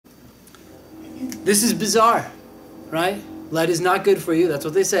This is bizarre, right? Lead is not good for you. That's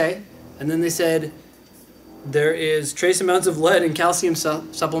what they say. And then they said there is trace amounts of lead in calcium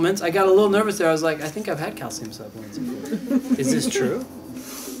supplements. I got a little nervous there. I was like, I think I've had calcium supplements before. Is this true?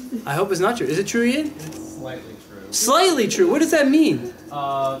 I hope it's not true. Is it true, Ian? It's slightly true. Slightly true. What does that mean?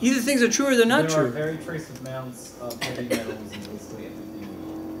 Either things are true or they're not true. There are very trace amounts of heavy metals in basically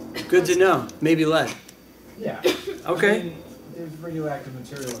everything. Good to know. Maybe lead. Yeah. Okay. I mean, there's radioactive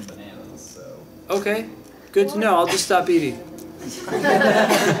material in bananas, so. Okay. Good to know. I'll just stop eating.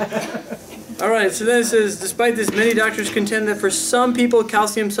 All right, so then it says, despite this, many doctors contend that for some people,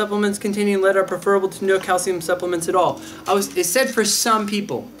 calcium supplements containing lead are preferable to no calcium supplements at all. It said for some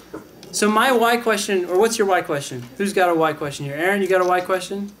people. So my why question, or what's your why question? Who's got a why question here? Aaron, you got a why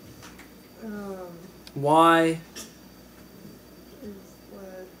question? Why?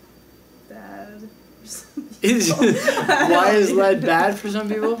 Is lead bad? Why is lead bad for some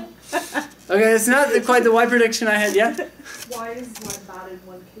people? Okay, it's not quite the why prediction I had yet. Why is lead bad in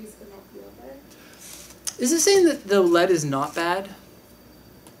one case but not the other? Is it saying that the lead is not bad?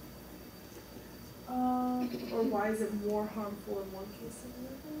 Or why is it more harmful in one case than the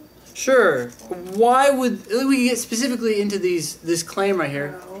other? Sure. Why would we get specifically into this claim right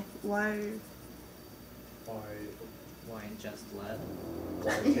here? No. Why ingest lead?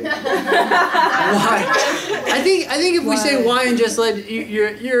 Why? I think if we say why ingest lead,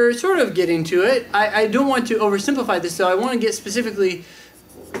 you're sort of getting to it. I don't want to oversimplify this, though. I want to get specifically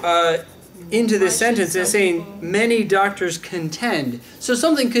into this sentence. It's saying many doctors contend. So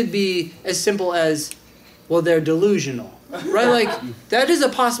something could be as simple as, well, they're delusional. Right? Like, that is a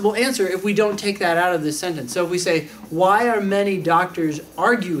possible answer if we don't take that out of this sentence. So if we say, why are many doctors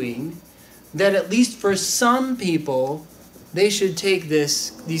arguing that at least for some people, they should take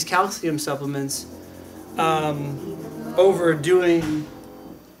these calcium supplements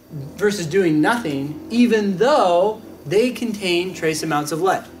versus doing nothing, even though they contain trace amounts of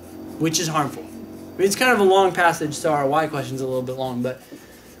lead, which is harmful. I mean, it's kind of a long passage, so our why question's a little bit long, but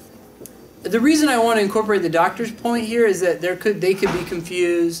the reason I want to incorporate the doctor's point here is that they could be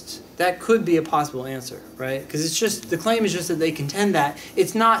confused. That could be a possible answer, right? Because it's just, the claim is just that they contend that.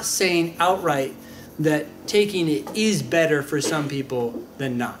 It's not saying outright that taking it is better for some people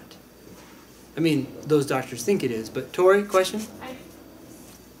than not. I mean, those doctors think it is, but Tori, question? I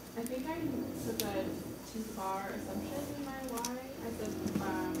think I took a too far assumption in my why. I said,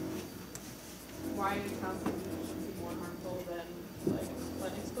 why is calcium deficiency more harmful than like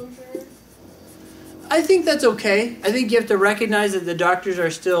lead exposure? I think that's okay. I think you have to recognize that the doctors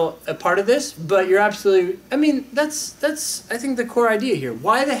are still a part of this, but you're absolutely, I mean, that's I think the core idea here.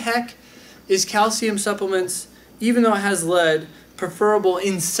 Why the heck is calcium supplements, even though it has lead, preferable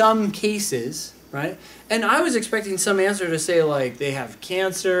in some cases, right? And I was expecting some answer to say, like, they have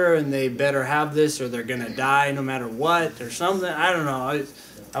cancer and they better have this or they're going to die no matter what or something. I don't know.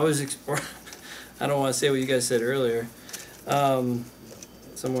 I was exploring. I don't want to say what you guys said earlier.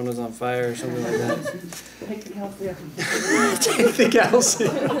 Someone was on fire or something like that. Take the calcium. Take the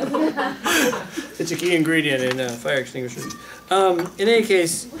calcium. It's a key ingredient in fire extinguishers. In any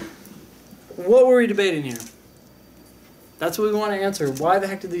case, what were we debating here? That's what we want to answer. Why the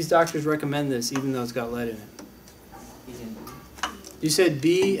heck did these doctors recommend this, even though it's got lead in it? You said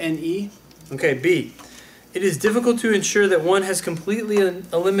B and E? Okay, B. It is difficult to ensure that one has completely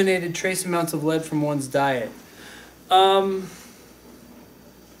eliminated trace amounts of lead from one's diet.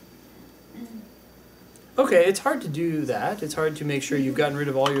 Okay, it's hard to do that. It's hard to make sure you've gotten rid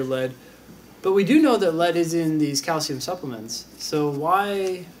of all your lead. But we do know that lead is in these calcium supplements. So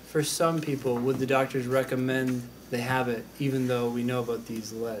why, for some people, would the doctors recommend they have it, even though we know about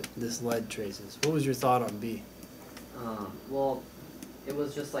this lead traces? What was your thought on B? Well, it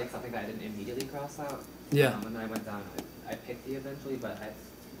was just like something that I didn't immediately cross out. Yeah. And then I went down, I picked E eventually, but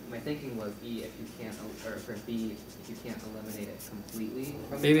my thinking was E if you can't, or for B, if you can't eliminate it completely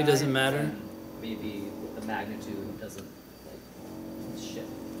from Maybe the it doesn't diet, matter. then maybe the magnitude doesn't like shift.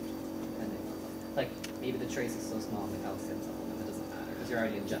 Like maybe the trace is so small in the calcium supplement it doesn't matter because you're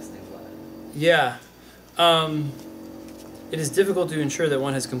already ingesting blood. Yeah. It is difficult to ensure that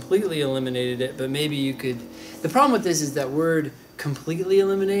one has completely eliminated it, but maybe you could... The problem with this is that word completely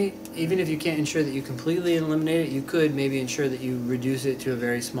eliminate. Even if you can't ensure that you completely eliminate it, you could maybe ensure that you reduce it to a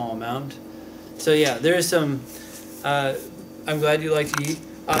very small amount. So yeah, there is some... I'm glad you like to eat.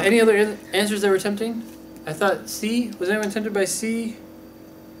 Any other answers that were tempting? I thought C. Was anyone tempted by C?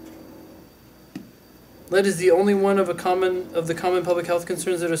 Lead is the only one of the common public health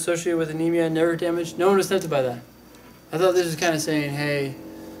concerns that are associated with anemia and nerve damage. No one was tempted by that. I thought this was kind of saying, hey,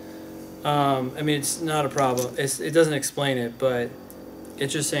 I mean, it's not a problem. It doesn't explain it, but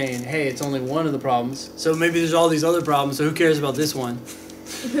It's just saying, hey, it's only one of the problems. So maybe there's all these other problems, so who cares about this one?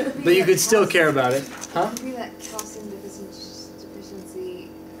 But you could still care about it. Huh? Maybe that calcium deficiency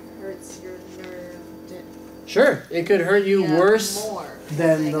hurts your nerve. Sure, it could hurt you worse more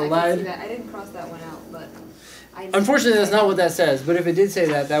than the I can see lead. that. I didn't cross that one out, but I Unfortunately, that's not what that says. But if it did say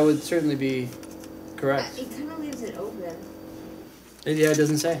that, that would certainly be correct. It kind of leaves it open. Yeah, it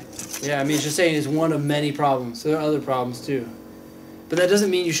doesn't say. Yeah, I mean, it's just saying it's one of many problems. So there are other problems too. But that doesn't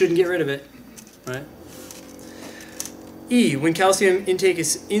mean you shouldn't get rid of it, right? E, when calcium intake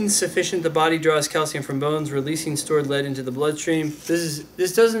is insufficient, the body draws calcium from bones, releasing stored lead into the bloodstream.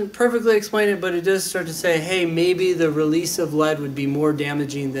 This doesn't perfectly explain it, but it does start to say, hey, maybe the release of lead would be more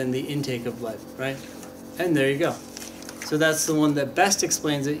damaging than the intake of lead, right? And there you go. So that's the one that best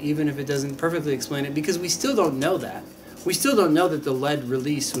explains it, even if it doesn't perfectly explain it, because we still don't know that. We still don't know that the lead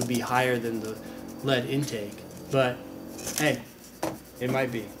release would be higher than the lead intake. But, hey, it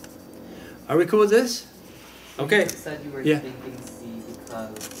might be. Are we cool with this? Okay. You said you were Yeah. thinking C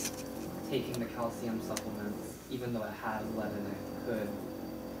because taking the calcium supplements, even though it has lead in it, could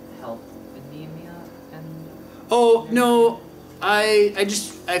help anemia and... Oh, no. I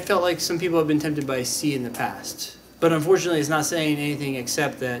felt like some people have been tempted by C in the past. But unfortunately, it's not saying anything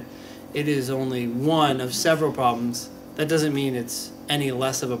except that it is only one of several problems. That doesn't mean it's any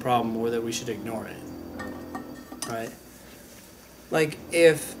less of a problem or that we should ignore it. Right? Like,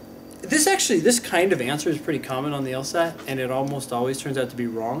 if... This kind of answer is pretty common on the LSAT, and it almost always turns out to be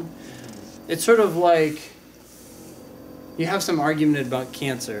wrong. It's sort of like you have some argument about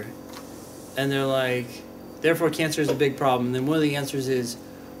cancer, and they're like, therefore cancer is a big problem. And then one of the answers is,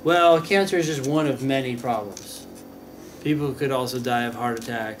 well, cancer is just one of many problems. People could also die of heart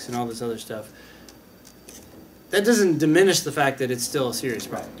attacks and all this other stuff. That doesn't diminish the fact that it's still a serious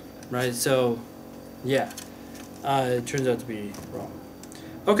problem, right? So, yeah, it turns out to be wrong.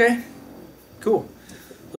 Okay, cool.